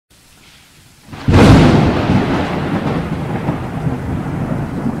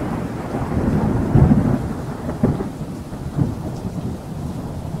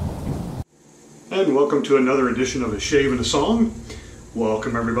and welcome to another edition of A Shave and a Song.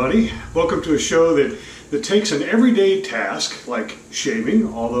 Welcome everybody. Welcome to a show that takes an everyday task like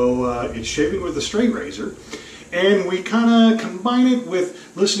shaving, although it's shaving with a straight razor, and we kind of combine it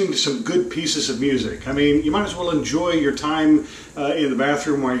with listening to some good pieces of music. I mean, you might as well enjoy your time in the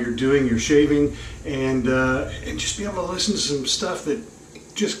bathroom while you're doing your shaving and just be able to listen to some stuff that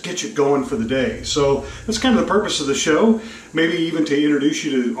just get you going for the day. So that's kind of the purpose of the show, maybe even to introduce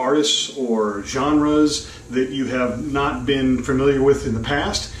you to artists or genres that you have not been familiar with in the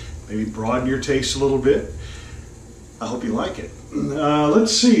past, maybe broaden your taste a little bit. I hope you like it.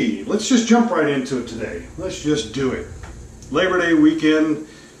 Let's see, let's just jump right into it today. Let's just do it. Labor Day weekend.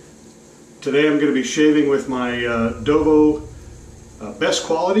 Today I'm going to be shaving with my Dovo Best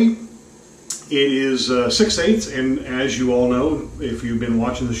Quality. It is 6/8, and as you all know, if you've been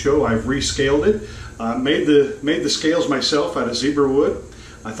watching the show, I've rescaled it. Made the scales myself out of zebra wood.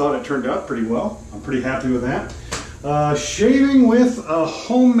 I thought it turned out pretty well. I'm pretty happy with that. Shaving with a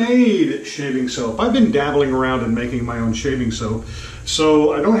homemade shaving soap. I've been dabbling around and making my own shaving soap,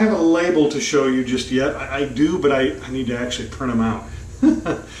 so I don't have a label to show you just yet. I do, but I need to actually print them out.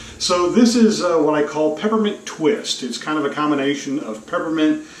 So this is what I call Peppermint Twist. It's kind of a combination of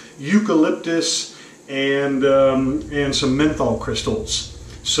peppermint, eucalyptus, and some menthol crystals.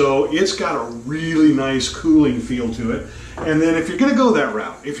 So it's got a really nice cooling feel to it. And then if you're going to go that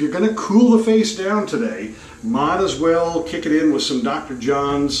route, if you're going to cool the face down today, might as well kick it in with some Dr.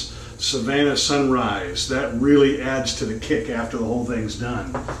 Jon Savanah Sunrise. That really adds to the kick after the whole thing's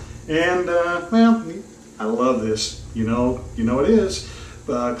done. And well, I love this. You know it is.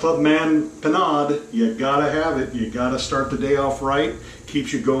 Clubman Pinuad, you gotta have it. You gotta start the day off right.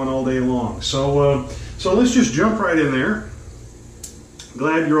 Keeps you going all day long. So let's just jump right in there.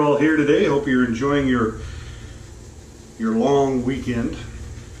 Glad you're all here today. Hope you're enjoying your long weekend.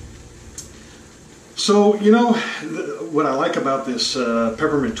 So what I like about this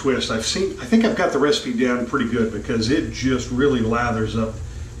Peppermint Twist, I think I've got the recipe down pretty good because it just really lathers up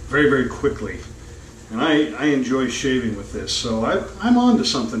very, very quickly. And I enjoy shaving with this, so I'm on to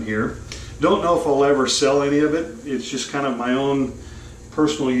something here. Don't know if I'll ever sell any of it. It's just kind of my own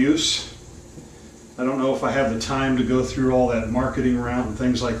personal use. I don't know if I have the time to go through all that marketing route and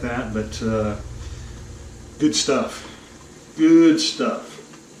things like that, but good stuff. Good stuff.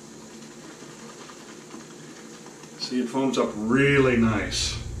 See, it foams up really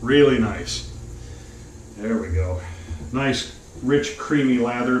nice. Really nice. There we go. Nice, rich, creamy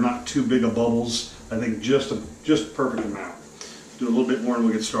lather, not too big of bubbles. I think just a perfect amount. Do a little bit more and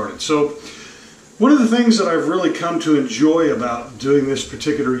we'll get started. So one of the things that I've really come to enjoy about doing this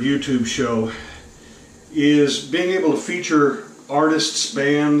particular YouTube show is being able to feature artists,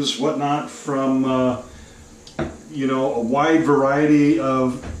 bands, whatnot from a wide variety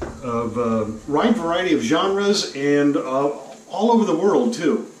of genres and all over the world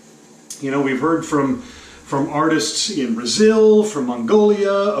too. We've heard from artists in Brazil, from Mongolia,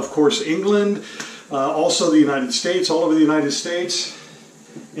 of course England, also the United States, all over the United States.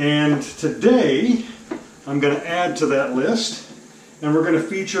 And today I'm going to add to that list, and we're going to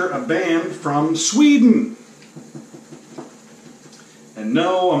feature a band from Sweden. And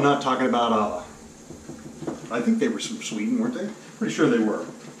no, I'm not talking about ABBA. I think they were from Sweden, weren't they? Pretty sure they were.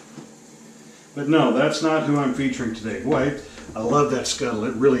 But no, that's not who I'm featuring today. Boy, I love that scuttle.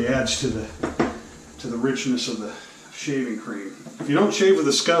 It really adds to the richness of the shaving cream. If you don't shave with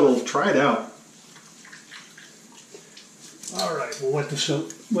a scuttle, try it out. All right, we'll wet the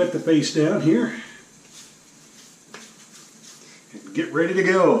face down here and get ready to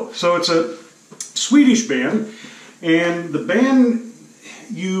go. So it's a Swedish band, and the band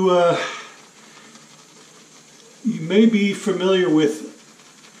you may be familiar with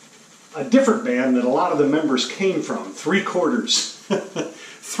a different band that a lot of the members came from, Three Quarters.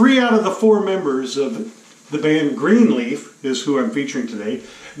 3 out of the 4 members of the band Greenleaf is who I'm featuring today.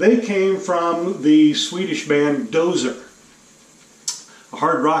 They came from the Swedish band Dozer, a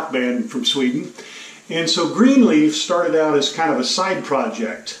hard rock band from Sweden. And so Greenleaf started out as kind of a side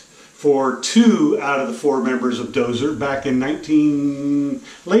project for 2 out of the 4 members of Dozer back in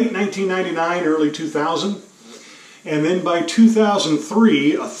late 1999, early 2000. And then by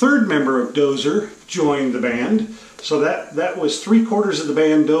 2003, a 3rd member of Dozer joined the band. So that was 3/4 of the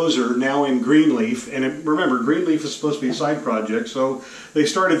band Dozer now in Greenleaf. And remember, Greenleaf is supposed to be a side project, so they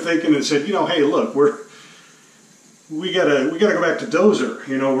started thinking and said, hey, look, we gotta go back to Dozer.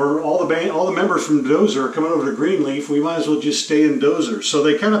 We're all the members from Dozer are coming over to Greenleaf. We might as well just stay in Dozer. So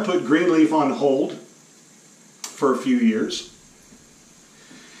they kind of put Greenleaf on hold for a few years.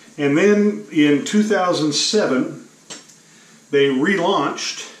 And then in 2007, they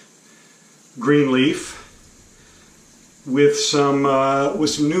relaunched Greenleaf with some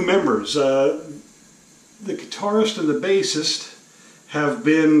new members. The guitarist and the bassist have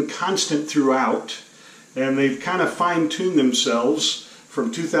been constant throughout, and they've kind of fine-tuned themselves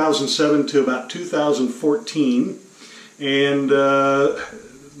from 2007 to about 2014, and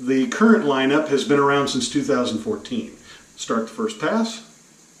the current lineup has been around since 2014. Start the first pass.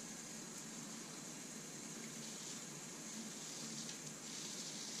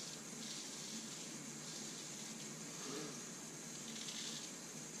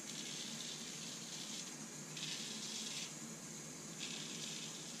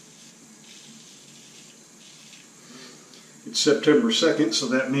 It's September 2nd, so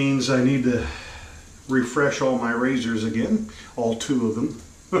that means I need to refresh all my razors again, all 2 of them.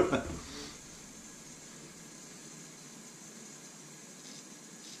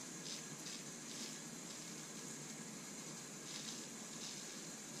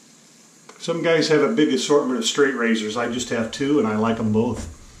 Some guys have a big assortment of straight razors. I just have 2, and I like them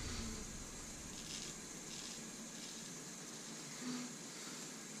both.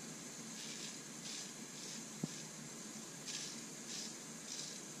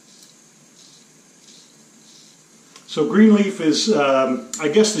 So Greenleaf is, I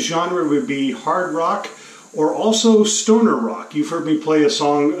guess the genre would be hard rock or also stoner rock. You've heard me play a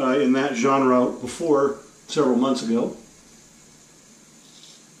song in that genre before, several months ago.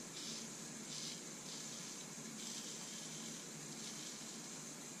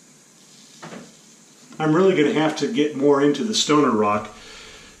 I'm really going to have to get more into the stoner rock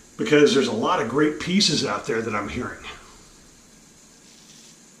because there's a lot of great pieces out there that I'm hearing.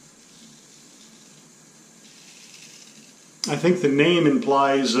 I think the name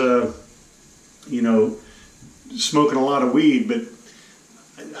implies, you know, smoking a lot of weed, but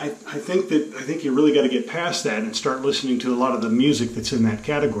I think you really got to get past that and start listening to a lot of the music that's in that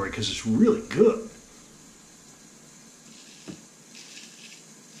category because it's really good.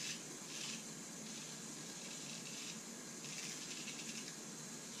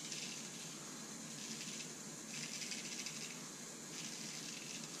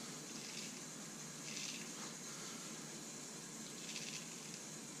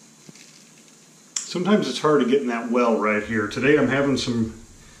 Sometimes it's hard to get in that well right here. Today I'm having some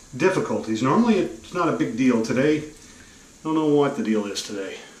difficulties. Normally it's not a big deal. Today, I don't know what the deal is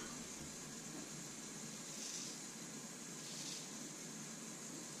today.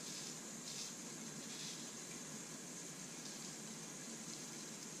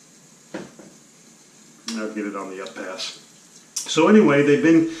 I'll get it on the up pass. So anyway, they've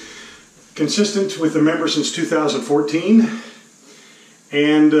been consistent with the members since 2014,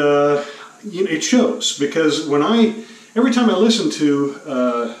 and you know, it shows because every time I listen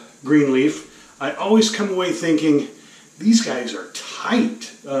to Greenleaf, I always come away thinking these guys are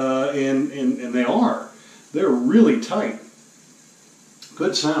tight, and they are. They're really tight.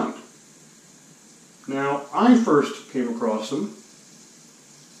 Good sound. Now, I first came across them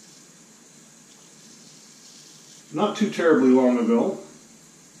not too terribly long ago.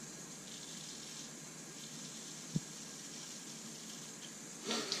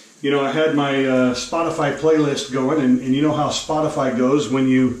 You know, I had my Spotify playlist going, and you know how Spotify goes when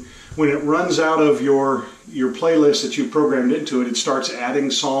it runs out of your playlist that you programmed into it, it starts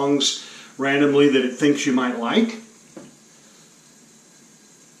adding songs randomly that it thinks you might like.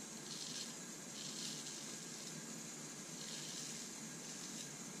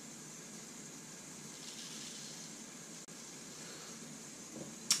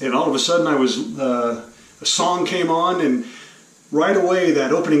 And all of a sudden a song came on, and right away,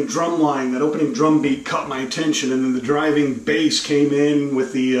 that opening drum line, that opening drum beat caught my attention, and then the driving bass came in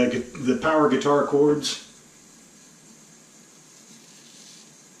with the power guitar chords.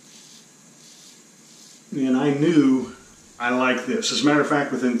 And I knew I liked this. As a matter of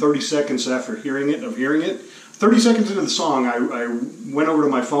fact, within 30 seconds after hearing it, 30 seconds into the song, I went over to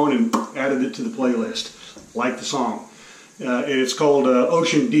my phone and added it to the playlist. Liked the song. It's called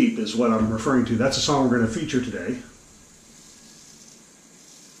Ocean Deep is what I'm referring to. That's a song we're going to feature today.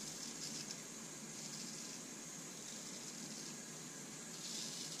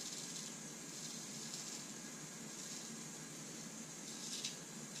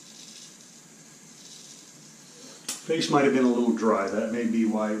 Face might have been a little dry. That may be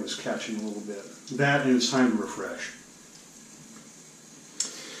why it was catching a little bit. That, and it's time to refresh.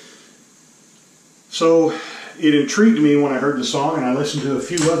 So it intrigued me when I heard the song, and I listened to a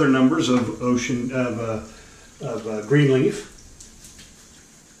few other numbers of Greenleaf,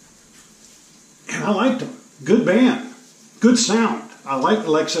 and I liked them. Good band, good sound. Like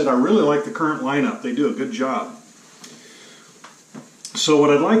I said, I really like the current lineup. They do a good job. So what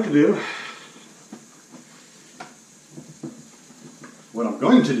I'd like to do what I'm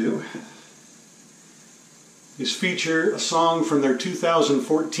going to do is feature a song from their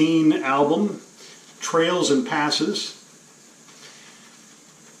 2014 album, Trails and Passes.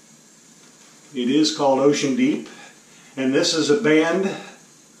 It is called Ocean Deep, and this is a band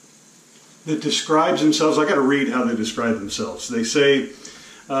that describes themselves. I got to read how they describe themselves. They say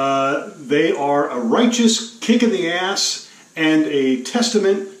they are a righteous kick in the ass and a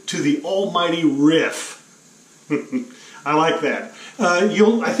testament to the almighty riff. I like that.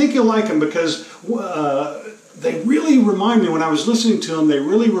 I think you'll like them because they really remind me, when I was listening to them, they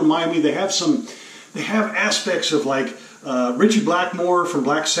really remind me, they have aspects of like Richie Blackmore from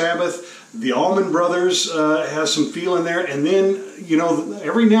Black Sabbath. The Allman Brothers has some feel in there, and then, you know,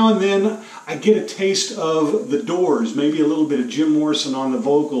 every now and then I get a taste of the Doors, maybe a little bit of Jim Morrison on the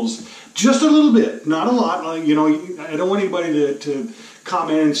vocals, just a little bit, not a lot. You know, I don't want anybody to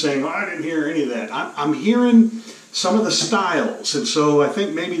comment and saying, oh, I didn't hear any of that. I'm hearing some of the styles, and so I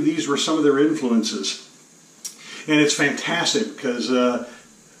think maybe these were some of their influences. And it's fantastic because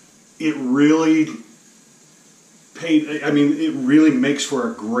it really it really makes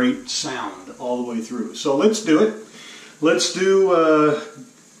for a great sound all the way through. So let's do it. Let's do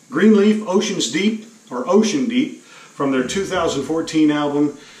Greenleaf, Ocean's Deep, or Ocean Deep, from their 2014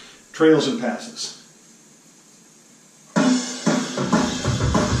 album, Trails and Passes.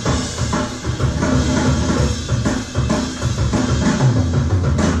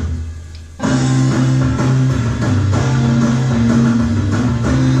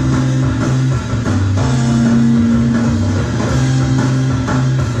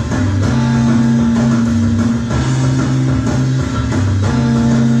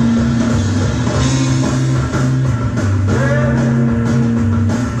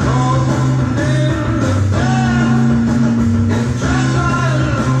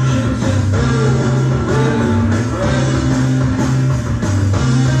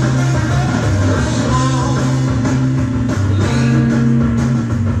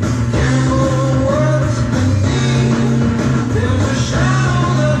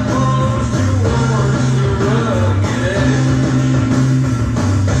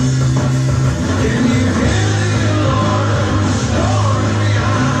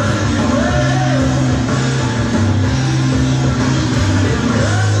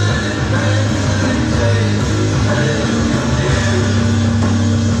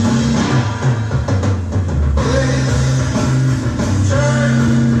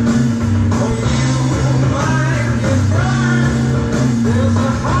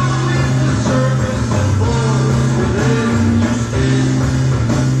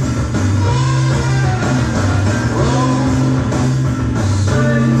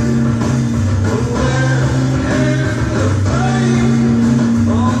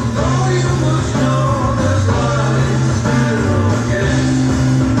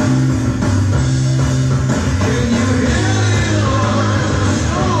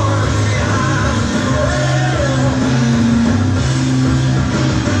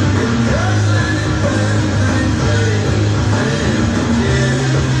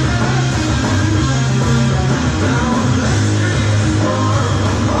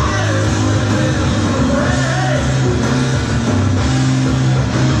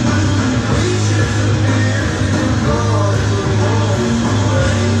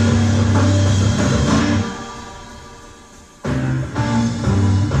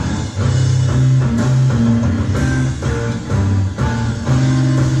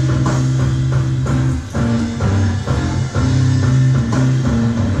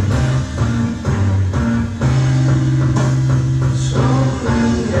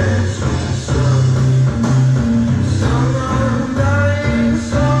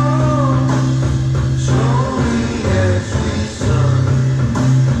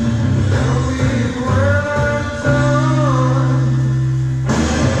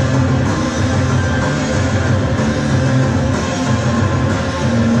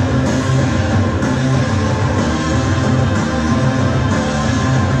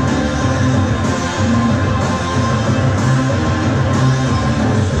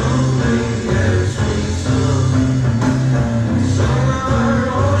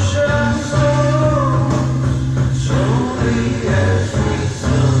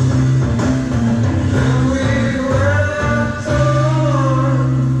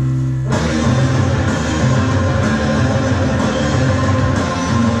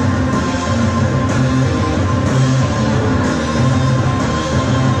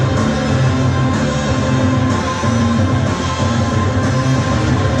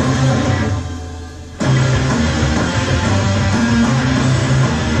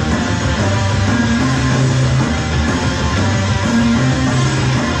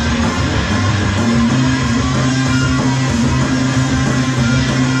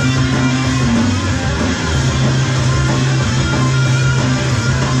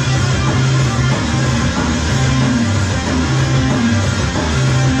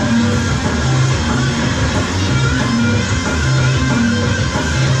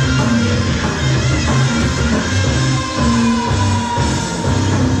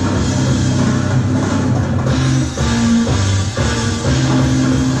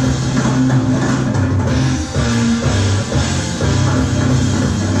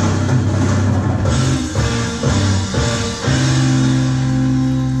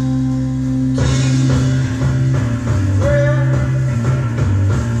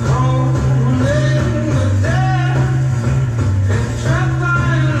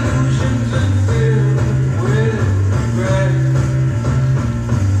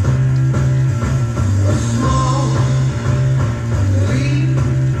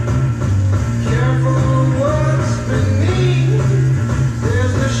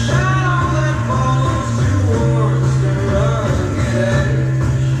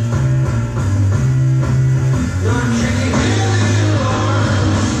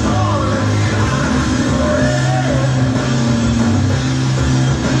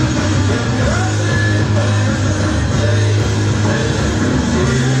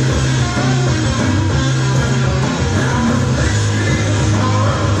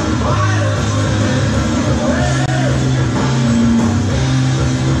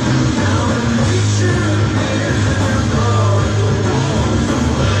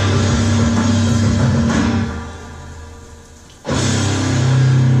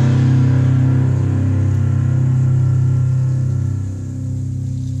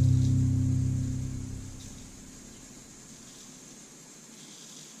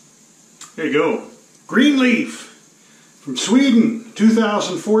 you go. Greenleaf from Sweden,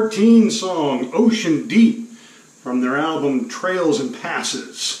 2014 song, Ocean Deep, from their album Trails and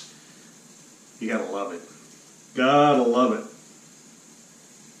Passes. You gotta love it. Gotta love it.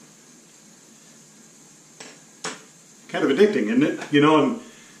 Kind of addicting, isn't it? You know, and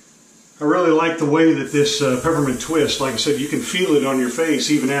I really like the way that this Peppermint Twist, like I said, you can feel it on your face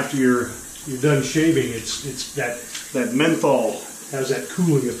even after you're done shaving. It's that menthol has that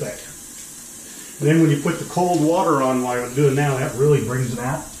cooling effect. And then when you put the cold water on like I'm doing now, that really brings it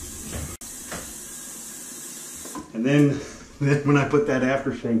out. And then when I put that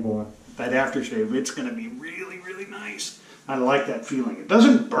aftershave on, it's going to be really, really nice. I like that feeling. It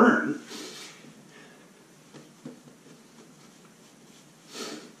doesn't burn.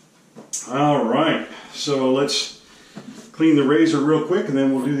 All right, so let's clean the razor real quick and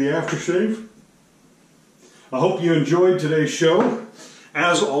then we'll do the aftershave. I hope you enjoyed today's show.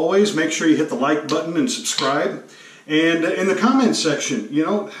 As always, make sure you hit the like button and subscribe. And in the comments section, you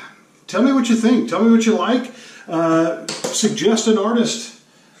know, tell me what you think. Tell me what you like. Suggest an artist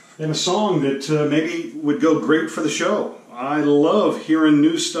and a song that maybe would go great for the show. I love hearing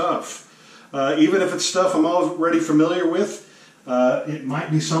new stuff. Even if it's stuff I'm already familiar with, it might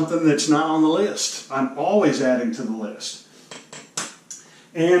be something that's not on the list. I'm always adding to the list.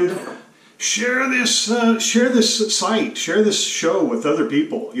 And share this site, share this show with other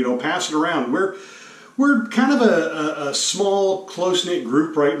people. You know, pass it around. We're kind of a small, close-knit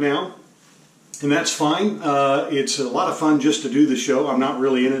group right now, and that's fine. It's a lot of fun just to do the show. I'm not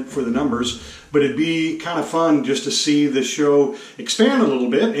really in it for the numbers, but it'd be kind of fun just to see the show expand a little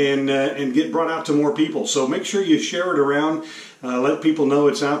bit and get brought out to more people. So make sure you share it around. Let people know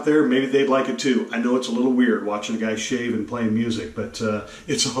it's out there. Maybe they'd like it too. I know it's a little weird watching a guy shave and playing music, but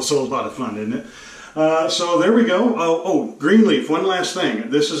it's also a lot of fun, isn't it? So there we go. Oh, Greenleaf, one last thing.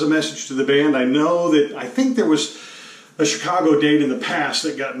 This is a message to the band. I think there was a Chicago date in the past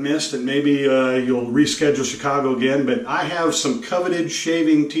that got missed, and maybe you'll reschedule Chicago again, but I have some coveted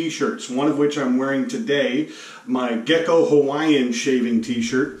shaving t-shirts, one of which I'm wearing today, my Gecko Hawaiian shaving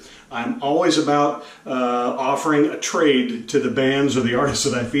t-shirt. I'm always about offering a trade to the bands or the artists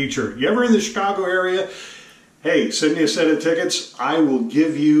that I feature. You ever in the Chicago area? Hey, send me a set of tickets. I will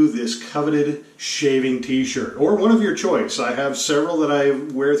give you this coveted shaving t-shirt, or one of your choice. I have several that I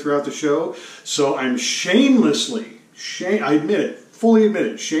wear throughout the show, so I'm I admit it, fully admit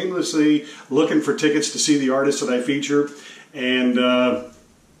it, shamelessly looking for tickets to see the artists that I feature, and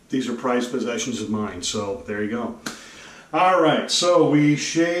these are prized possessions of mine, so there you go. All right, so we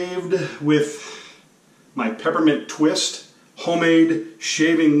shaved with my Peppermint Twist homemade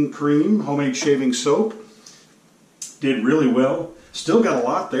shaving cream, homemade shaving soap. Did really well. Still got a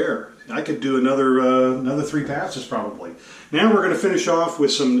lot there. I could do another 3 passes probably. Now we're going to finish off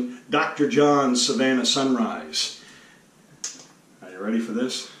with some Dr. Jon Savanah Sunrise. Are you ready for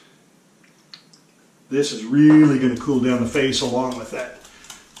this? This is really going to cool down the face along with that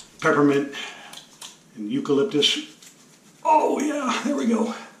peppermint and eucalyptus. Oh yeah, there we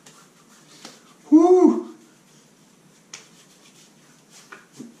go. Woo!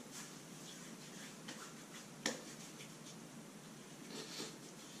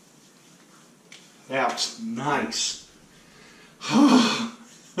 That's nice.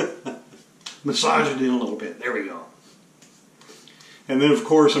 Massage it in a little bit. There we go. And then of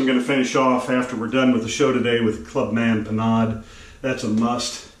course I'm going to finish off after we're done with the show today with Clubman Pinuad. That's a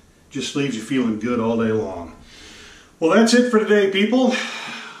must. Just leaves you feeling good all day long. Well, that's it for today, people.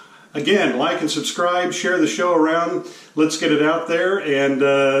 Again, like and subscribe, share the show around. Let's get it out there. And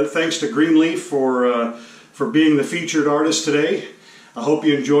thanks to Greenleaf for being the featured artist today. I hope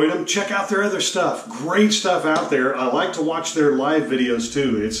you enjoyed them. Check out their other stuff. Great stuff out there. I like to watch their live videos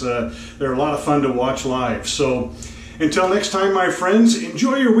too. They're a lot of fun to watch live. So until next time, my friends,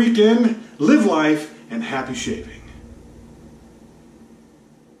 enjoy your weekend, live life, and happy shaving.